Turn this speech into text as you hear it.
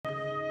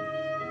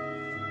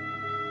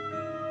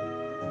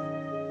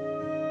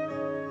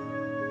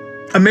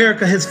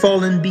America has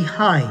fallen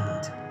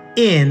behind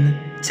in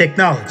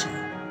technology,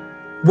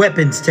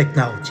 weapons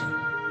technology,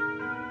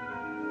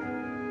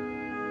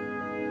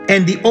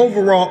 and the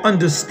overall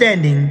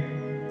understanding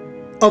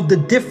of the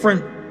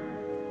different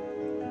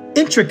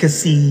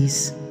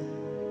intricacies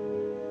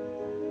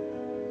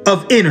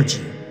of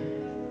energy,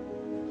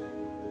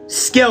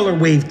 scalar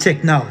wave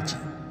technology,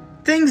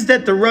 things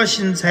that the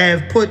Russians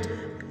have put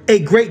a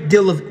great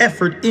deal of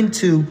effort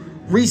into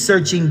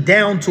researching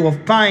down to a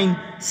fine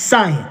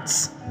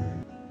science,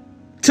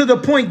 to the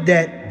point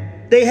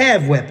that they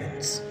have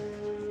weapons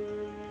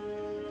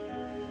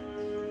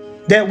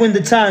that, when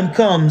the time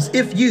comes,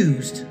 if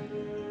used,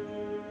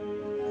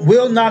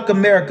 will knock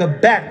America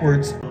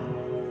backwards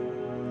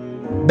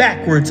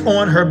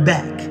on her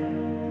back.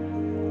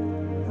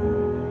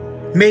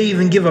 May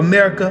even give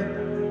America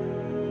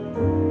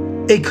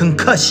a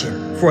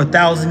concussion for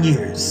 1,000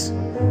 years.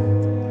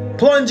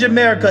 Plunge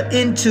America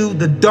into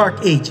the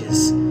dark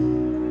ages.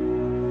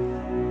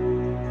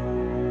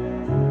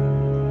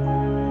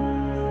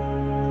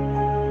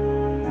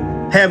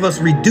 Have us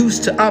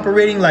reduced to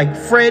operating like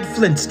Fred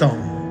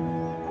Flintstone.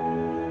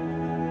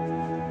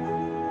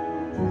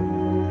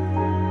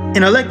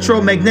 An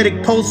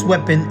electromagnetic pulse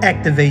weapon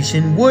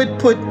activation would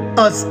put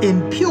us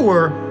in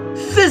pure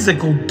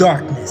physical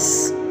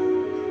darkness.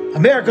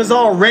 America's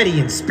already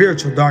in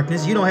spiritual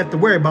darkness. You don't have to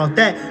worry about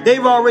that.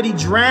 They've already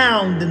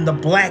drowned in the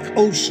black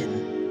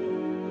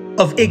ocean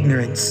of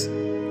ignorance.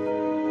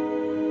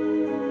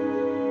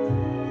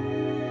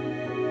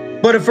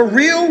 But if a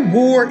real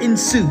war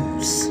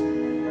ensues,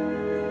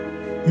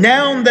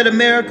 now that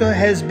America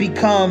has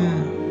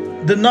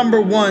become the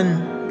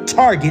 #1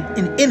 target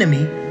and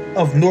enemy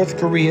of North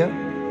Korea,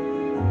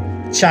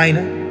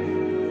 China,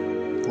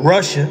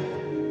 Russia,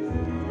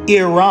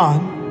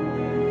 Iran,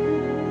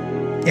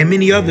 and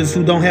many others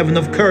who don't have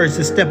enough courage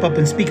to step up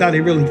and speak how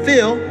they really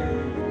feel,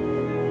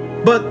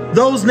 but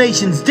those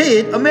nations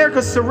did,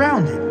 America's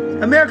surrounded.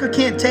 America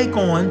can't take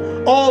on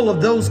all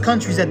of those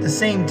countries at the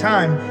same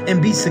time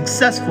and be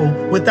successful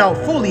without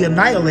fully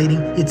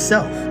annihilating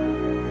itself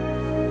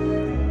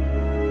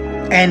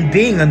and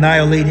being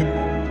annihilated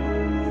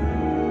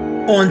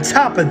on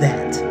top of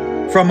that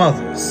from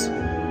others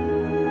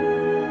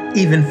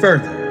even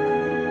further.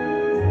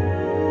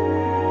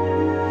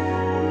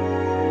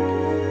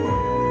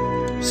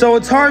 So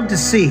it's hard to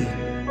see,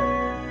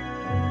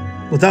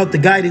 without the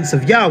guidance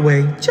of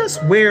Yahweh,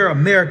 just where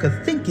America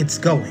think it's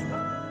going.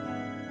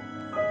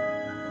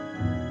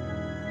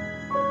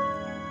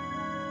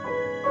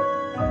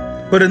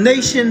 But a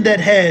nation that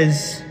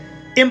has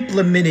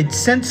implemented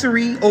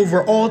censoring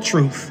over all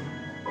truth,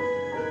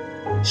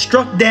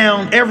 struck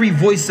down every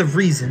voice of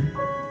reason,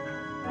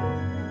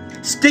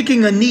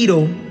 sticking a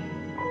needle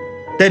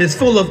that is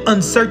full of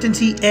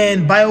uncertainty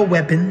and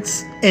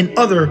bioweapons and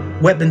other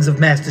weapons of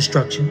mass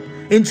destruction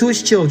into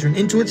its children,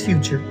 into its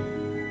future,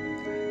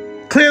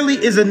 clearly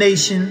is a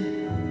nation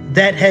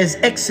that has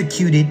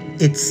executed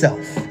itself.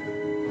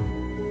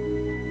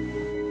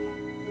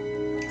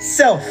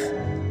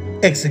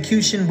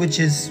 Self-execution, which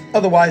is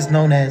otherwise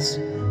known as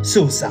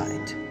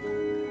suicide.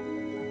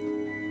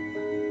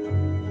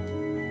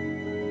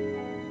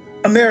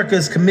 America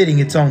is committing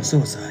its own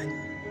suicide.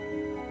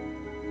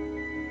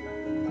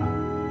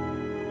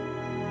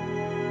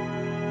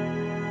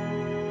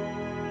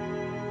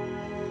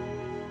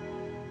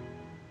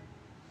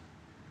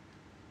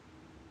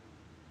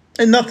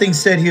 And nothing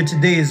said here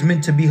today is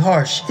meant to be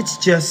harsh. It's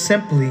just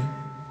simply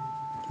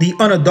the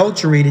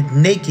unadulterated,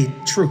 naked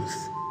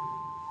truth.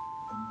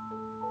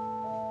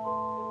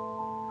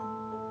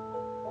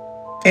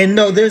 And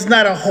no, there's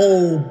not a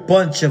whole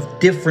bunch of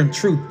different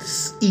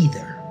truths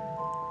either.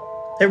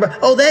 Everybody,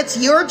 oh, that's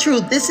your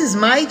truth. This is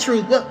my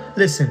truth. Well,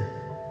 listen.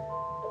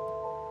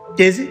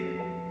 Is it?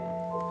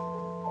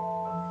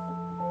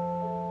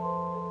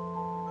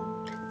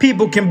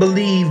 People can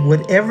believe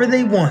whatever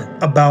they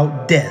want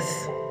about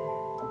death.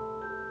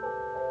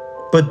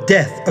 But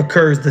death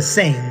occurs the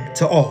same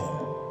to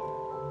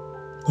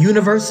all,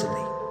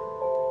 universally.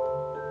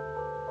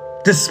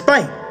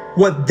 Despite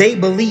what they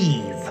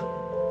believe,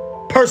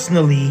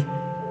 personally,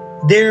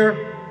 their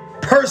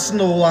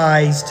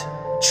personalized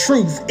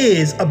truth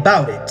is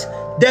about it,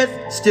 death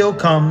still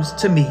comes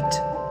to meet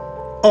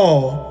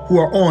all who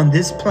are on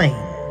this plane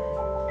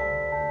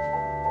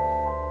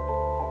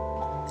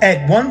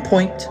at one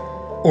point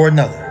or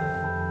another.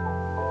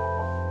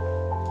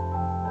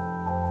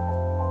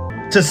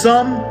 To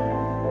some,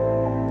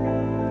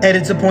 at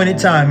its appointed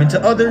time, and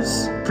to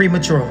others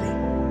prematurely,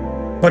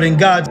 but in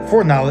God's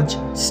foreknowledge,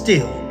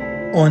 still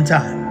on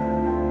time.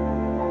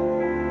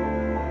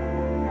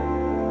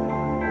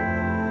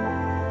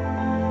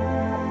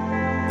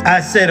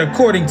 I said,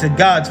 according to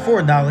God's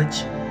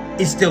foreknowledge,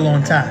 it's still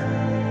on time.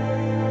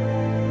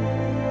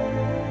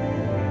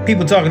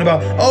 People talking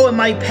about, oh, in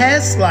my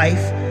past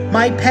life,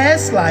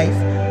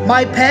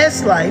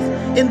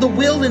 in the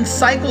wheel and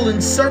cycle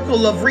and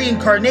circle of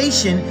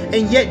reincarnation,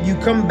 and yet you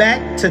come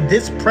back to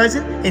this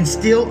present and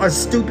still are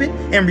stupid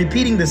and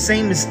repeating the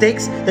same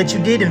mistakes that you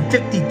did in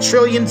 50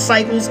 trillion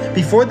cycles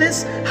before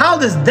this? How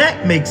does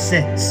that make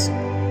sense?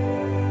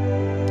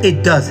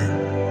 It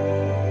doesn't.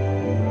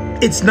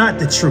 It's not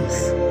the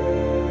truth.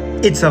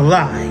 It's a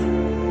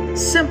lie.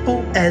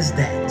 Simple as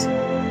that.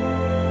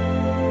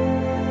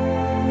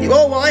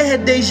 Oh, well, I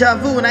had deja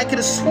vu and I could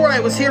have swore I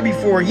was here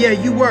before. Yeah,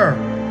 you were.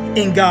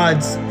 In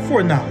God's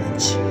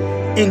foreknowledge.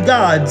 In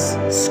God's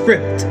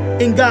script.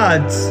 In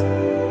God's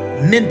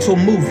mental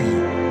movie.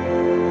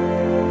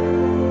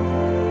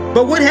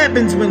 But what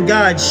happens when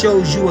God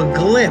shows you a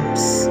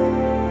glimpse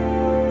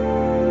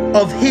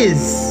of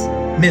his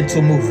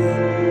mental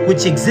movie,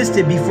 which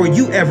existed before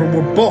you ever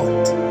were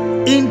brought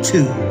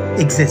into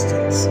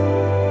existence?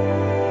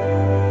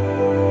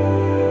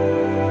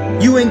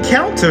 You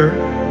encounter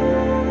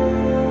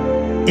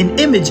an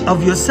image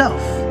of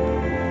yourself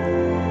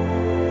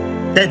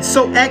that's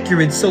so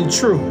accurate, so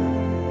true,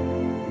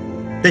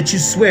 that you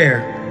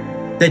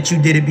swear that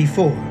you did it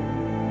before.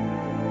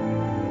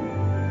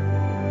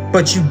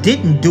 But you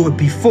didn't do it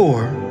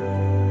before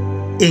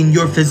in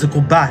your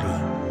physical body.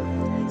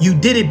 You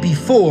did it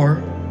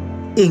before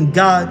in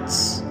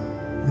God's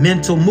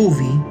mental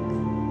movie,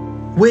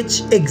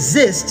 which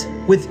exists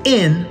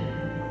within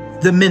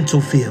the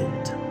mental field.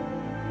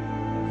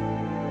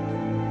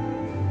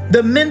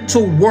 The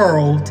mental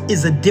world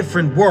is a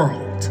different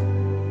world.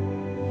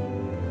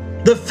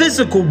 The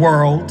physical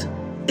world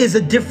is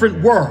a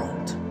different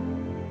world.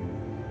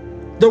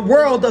 The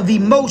world of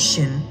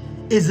emotion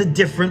is a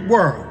different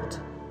world.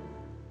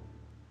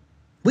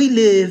 We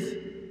live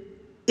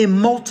in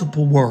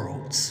multiple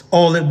worlds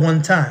all at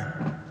one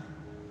time.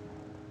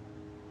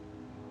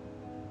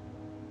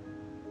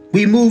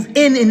 We move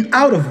in and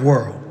out of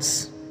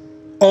worlds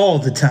all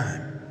the time.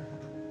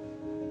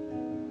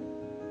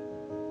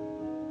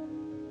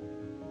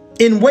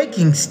 In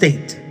waking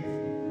state,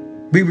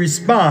 we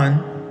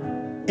respond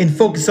and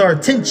focus our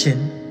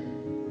attention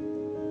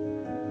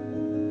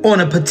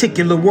on a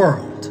particular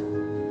world.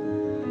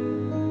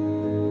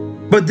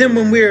 But then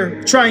when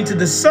we're trying to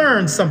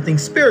discern something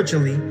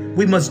spiritually,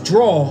 we must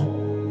draw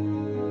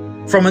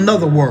from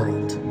another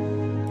world,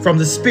 from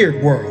the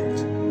spirit world.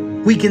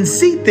 We can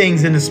see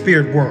things in the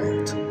spirit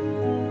world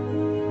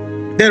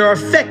that are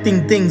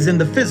affecting things in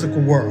the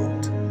physical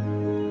world.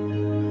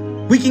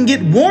 We can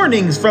get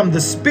warnings from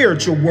the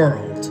spiritual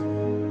world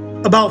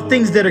about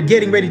things that are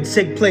getting ready to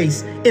take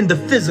place in the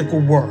physical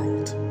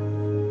world.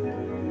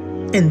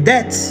 And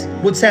that's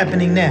what's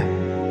happening now.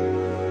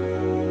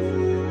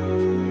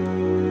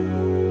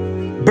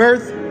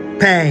 Birth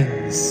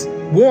pangs,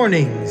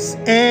 warnings,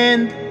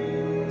 and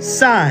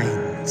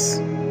signs.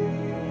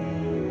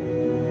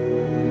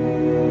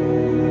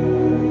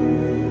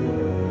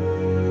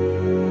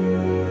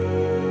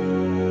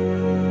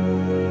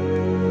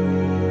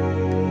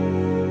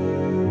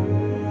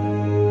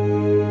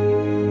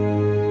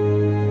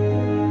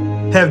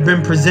 Have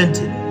been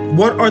presented.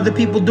 What are the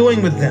people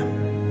doing with them?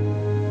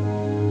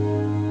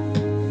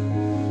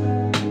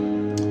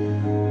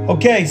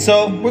 Okay,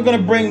 so we're going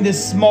to bring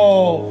this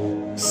small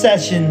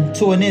session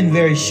to an end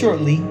very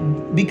shortly,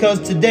 because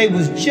today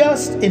was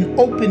just an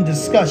open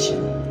discussion.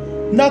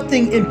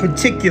 Nothing in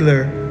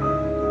particular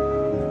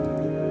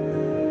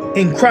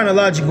in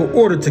chronological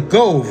order to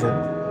go over.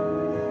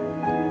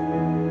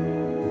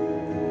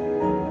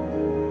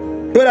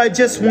 But I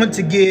just want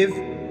to give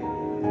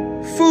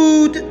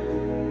food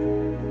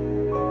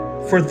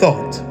for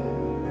thought.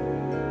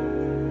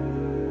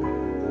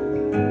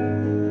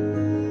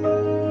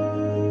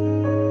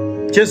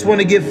 Just want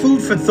to give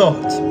food for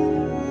thought.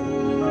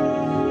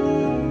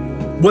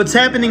 What's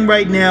happening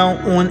right now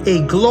on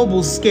a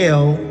global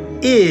scale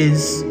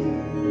is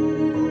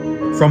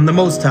from the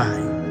Most High.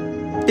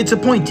 It's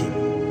appointed.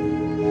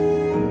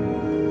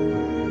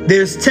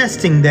 There's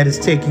testing that is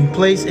taking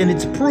place, and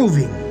it's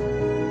proving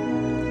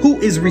who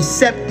is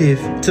receptive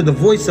to the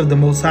voice of the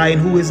Most High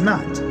and who is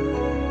not.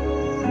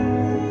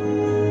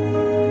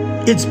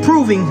 It's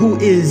proving who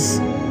is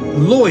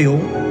loyal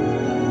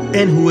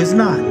and who is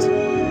not.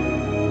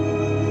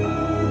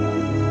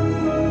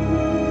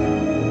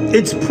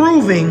 It's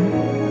proving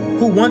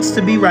who wants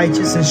to be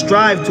righteous and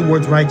strive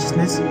towards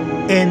righteousness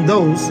and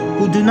those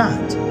who do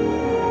not.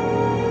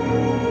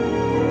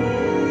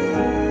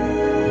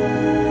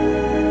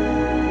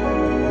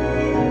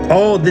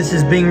 All this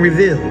is being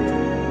revealed.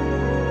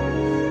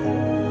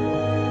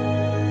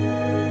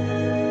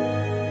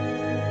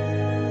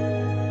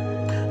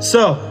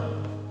 So,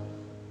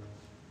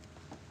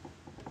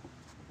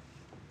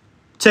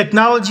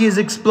 technology is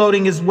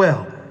exploding as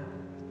well.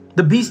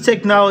 The beast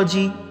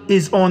technology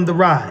is on the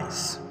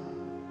rise.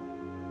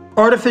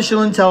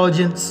 Artificial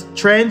intelligence,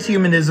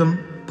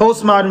 transhumanism,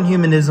 postmodern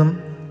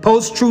humanism,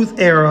 post-truth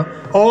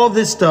era, all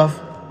this stuff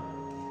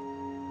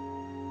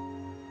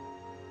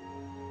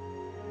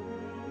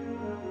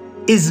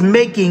is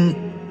making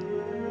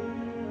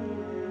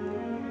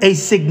a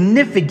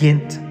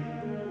significant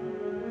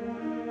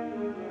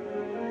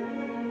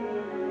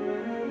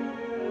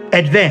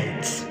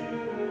advance.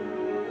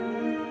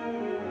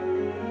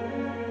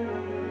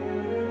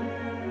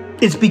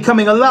 It's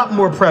becoming a lot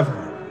more prevalent.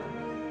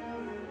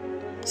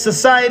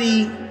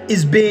 Society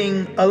is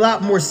being a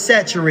lot more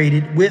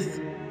saturated with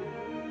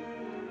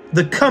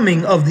the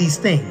coming of these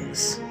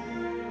things.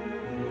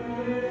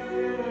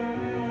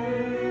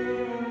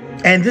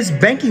 And this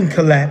banking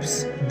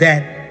collapse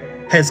that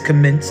has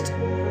commenced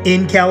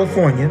in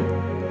California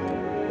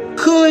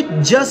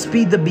could just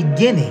be the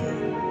beginning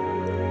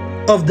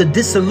of the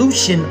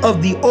dissolution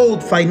of the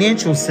old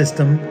financial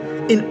system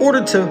in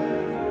order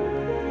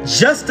to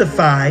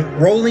justify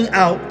rolling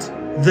out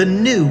the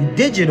new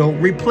digital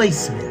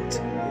replacement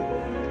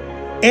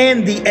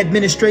and the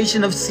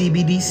administration of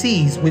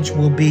CBDCs, which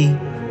will be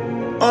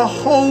a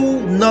whole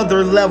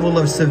nother level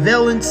of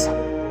surveillance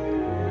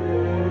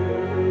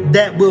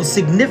that will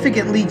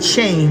significantly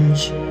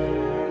change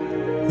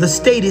the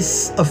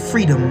status of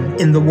freedom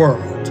in the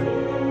world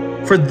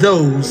for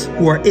those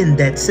who are in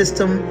that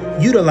system,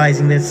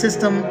 utilizing that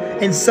system,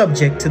 and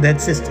subject to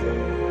that system.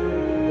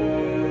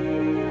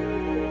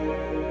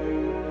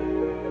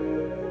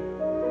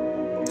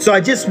 So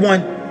I just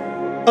want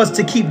us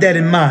to keep that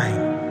in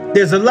mind.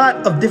 There's a lot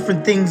of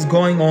different things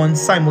going on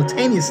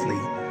simultaneously,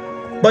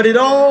 but it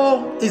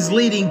all is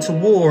leading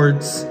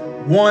towards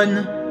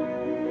one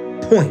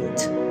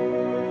point.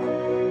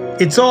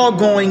 It's all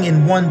going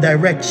in one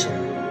direction.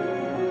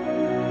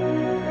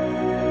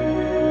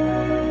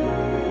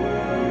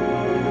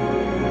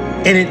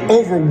 And it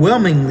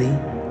overwhelmingly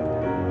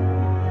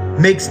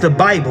makes the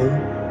Bible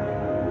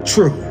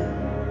true.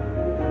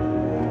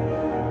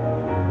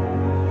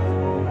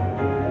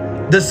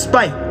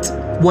 Despite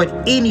what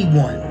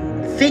anyone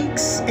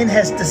thinks and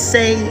has to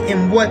say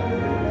and what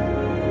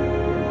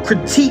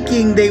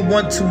critiquing they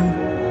want to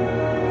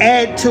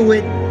add to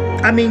it,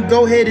 I mean,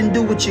 go ahead and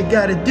do what you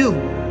gotta do.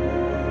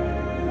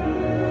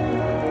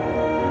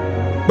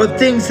 But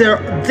things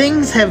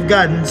have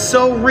gotten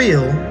so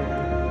real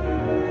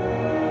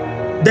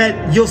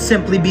that you'll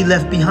simply be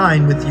left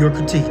behind with your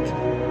critique.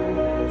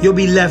 You'll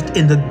be left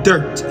in the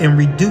dirt and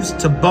reduced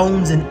to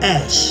bones and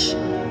ash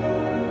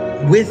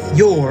with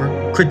your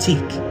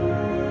critique.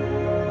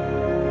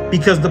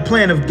 Because the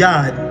plan of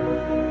God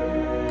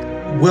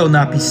will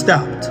not be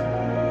stopped.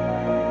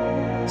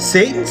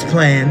 Satan's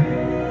plan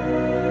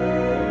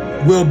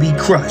will be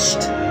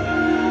crushed.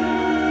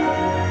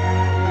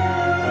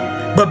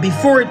 But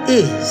before it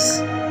is,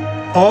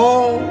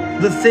 all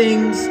the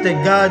things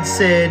that God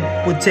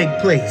said would take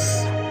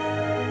place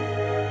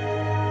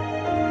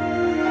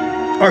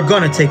are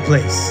gonna take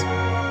place.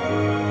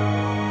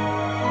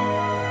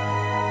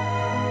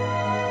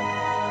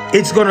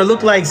 It's gonna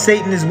look like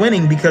Satan is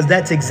winning because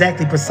that's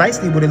exactly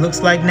precisely what it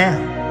looks like now.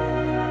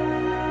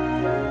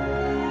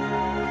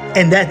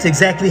 And that's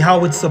exactly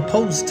how it's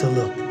supposed to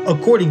look,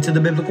 according to the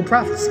biblical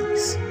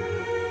prophecies.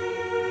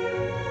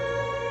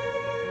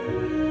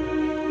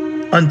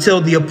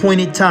 Until the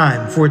appointed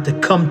time for it to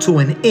come to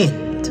an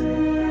end.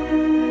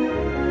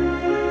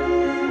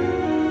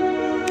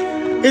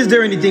 Is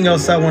there anything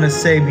else I want to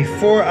say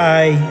before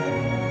I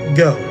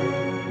go?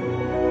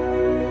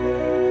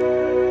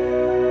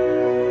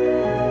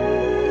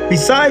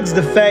 Besides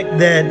the fact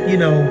that,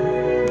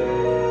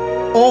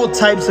 all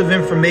types of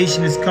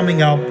information is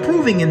coming out,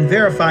 proving and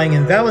verifying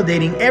and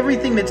validating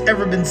everything that's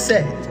ever been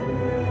said,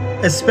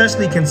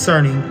 especially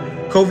concerning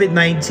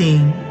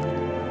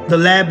COVID-19, the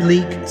lab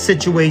leak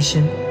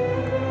situation,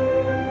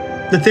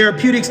 the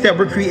therapeutics that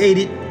were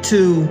created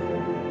to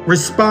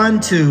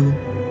respond to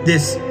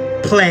this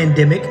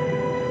pandemic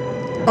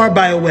are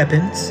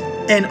bioweapons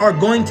and are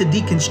going to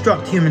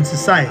deconstruct human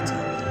society.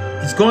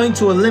 It's going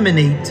to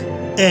eliminate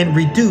and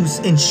reduce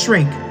and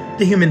shrink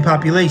the human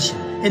population.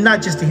 And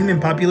not just the human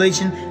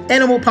population,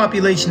 animal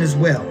population as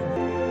well.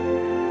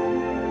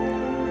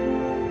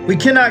 We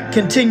cannot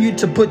continue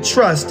to put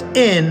trust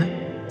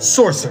in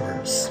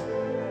sorcerers.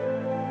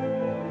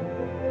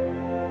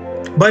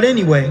 But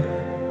anyway,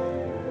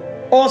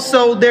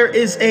 also there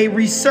is a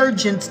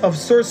resurgence of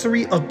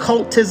sorcery,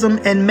 occultism,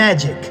 and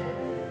magic.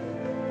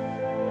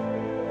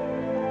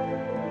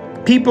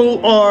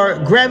 People are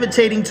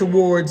gravitating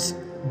towards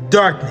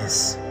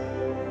darkness,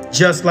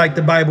 just like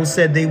the Bible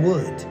said they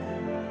would.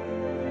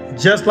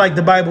 Just like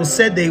the Bible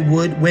said they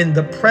would when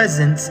the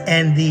presence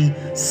and the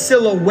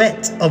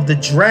silhouette of the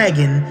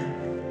dragon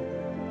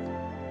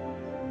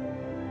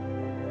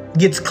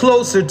gets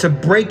closer to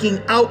breaking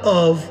out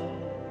of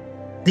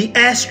the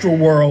astral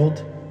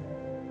world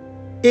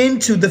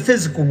into the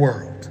physical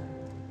world.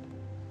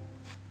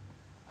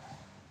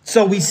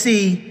 So we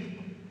see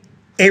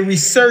a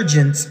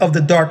resurgence of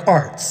the dark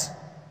arts.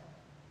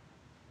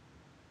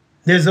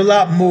 There's a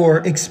lot more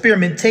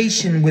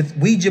experimentation with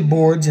Ouija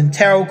boards and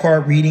tarot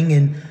card reading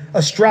and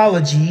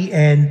astrology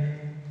and,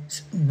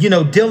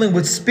 dealing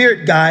with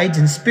spirit guides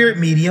and spirit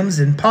mediums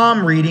and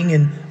palm reading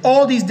and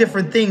all these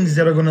different things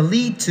that are going to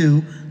lead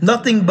to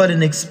nothing but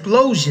an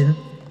explosion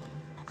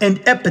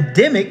and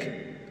epidemic,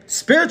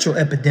 spiritual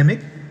epidemic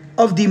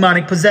of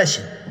demonic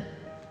possession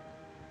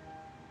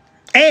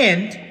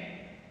and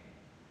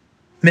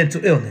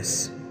mental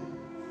illness.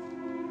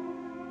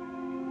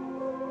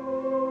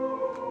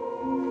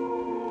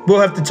 We'll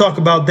have to talk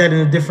about that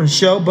in a different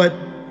show, but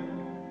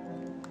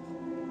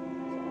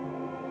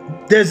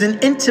there's an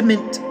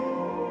intimate,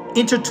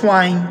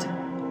 intertwined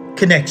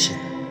connection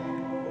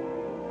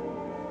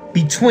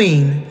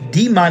between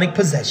demonic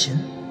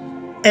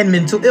possession and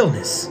mental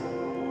illness.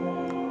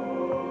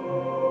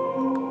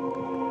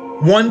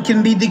 One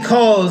can be the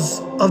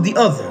cause of the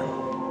other.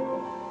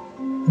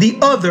 The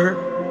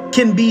other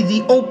can be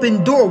the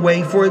open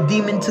doorway for a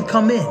demon to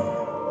come in.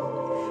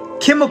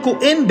 Chemical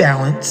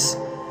imbalance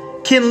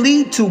can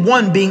lead to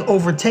one being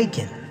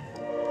overtaken.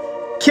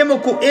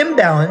 Chemical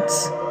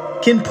imbalance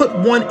can put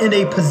one in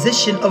a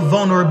position of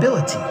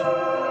vulnerability.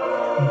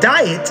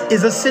 Diet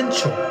is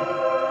essential.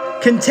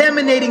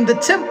 Contaminating the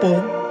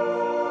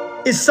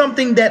temple is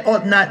something that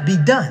ought not be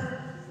done.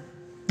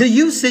 The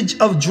usage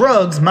of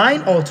drugs,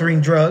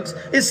 mind-altering drugs,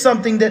 is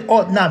something that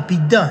ought not be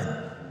done.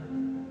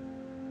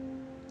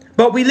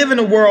 But we live in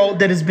a world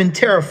that has been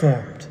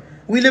terraformed.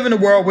 We live in a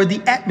world where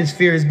the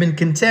atmosphere has been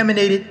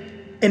contaminated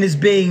and is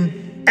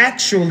being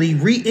actually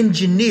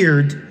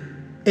re-engineered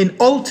and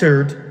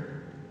altered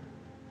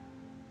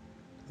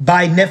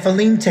by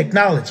Nephilim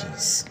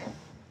technologies,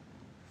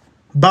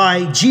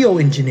 by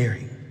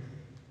geoengineering,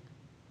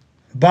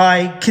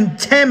 by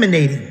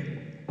contaminating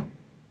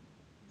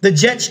the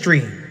jet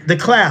stream, the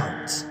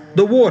clouds,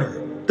 the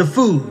water, the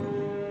food,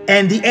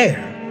 and the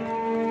air.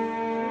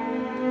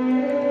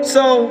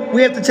 So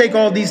we have to take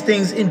all these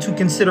things into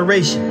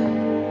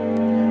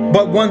consideration.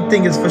 But one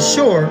thing is for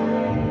sure,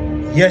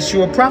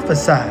 Yeshua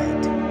prophesied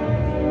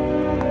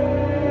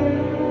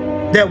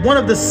that one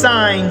of the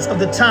signs of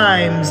the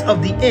times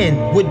of the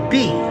end would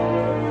be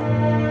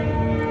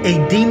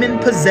a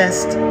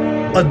demon-possessed,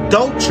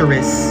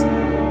 adulterous,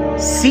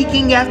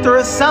 seeking after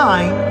a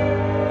sign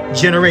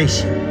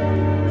generation.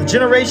 A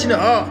generation of,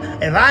 oh,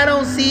 if I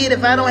don't see it,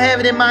 if I don't have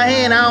it in my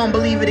hand, I don't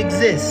believe it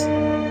exists.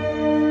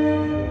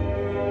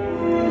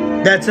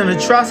 That's an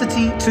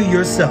atrocity to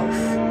yourself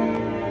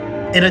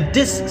and a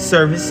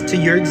disservice to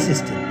your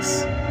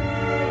existence.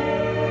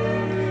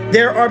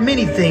 There are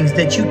many things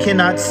that you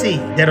cannot see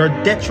that are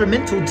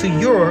detrimental to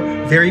your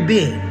very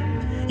being.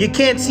 You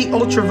can't see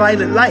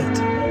ultraviolet light.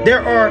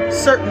 There are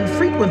certain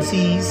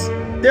frequencies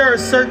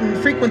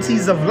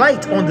of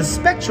light on the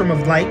spectrum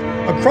of light,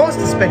 across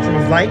the spectrum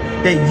of light,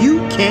 that you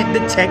can't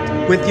detect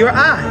with your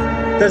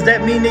eye. Does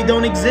that mean they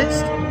don't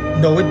exist?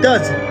 No, it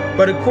doesn't.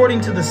 But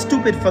according to the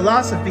stupid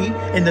philosophy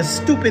and the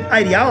stupid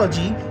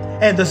ideology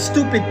and the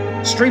stupid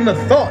stream of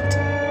thought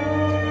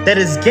that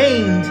has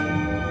gained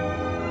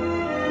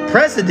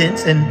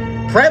precedence and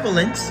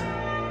prevalence,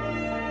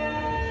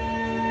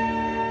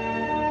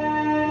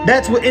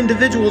 that's what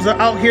individuals are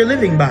out here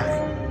living by.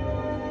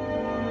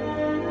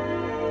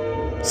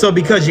 So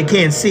because you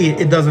can't see it,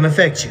 it doesn't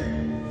affect you.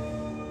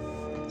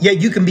 Yet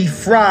you can be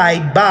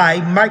fried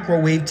by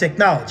microwave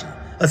technology.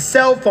 A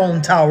cell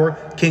phone tower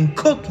can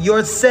cook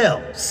your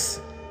cells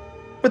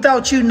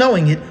without you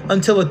knowing it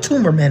until a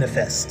tumor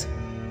manifests.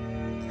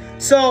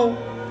 So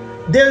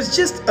there's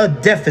just a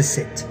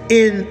deficit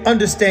in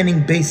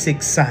understanding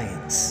basic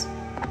science.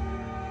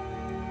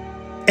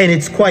 And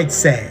it's quite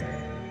sad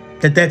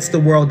that that's the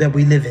world that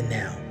we live in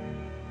now.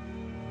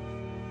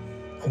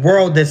 A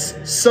world that's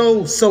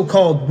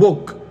so-called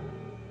woke,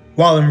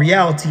 while in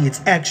reality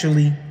it's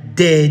actually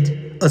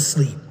dead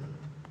asleep.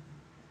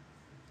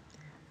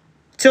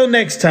 Till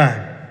next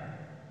time,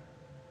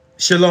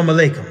 Shalom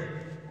Aleichem.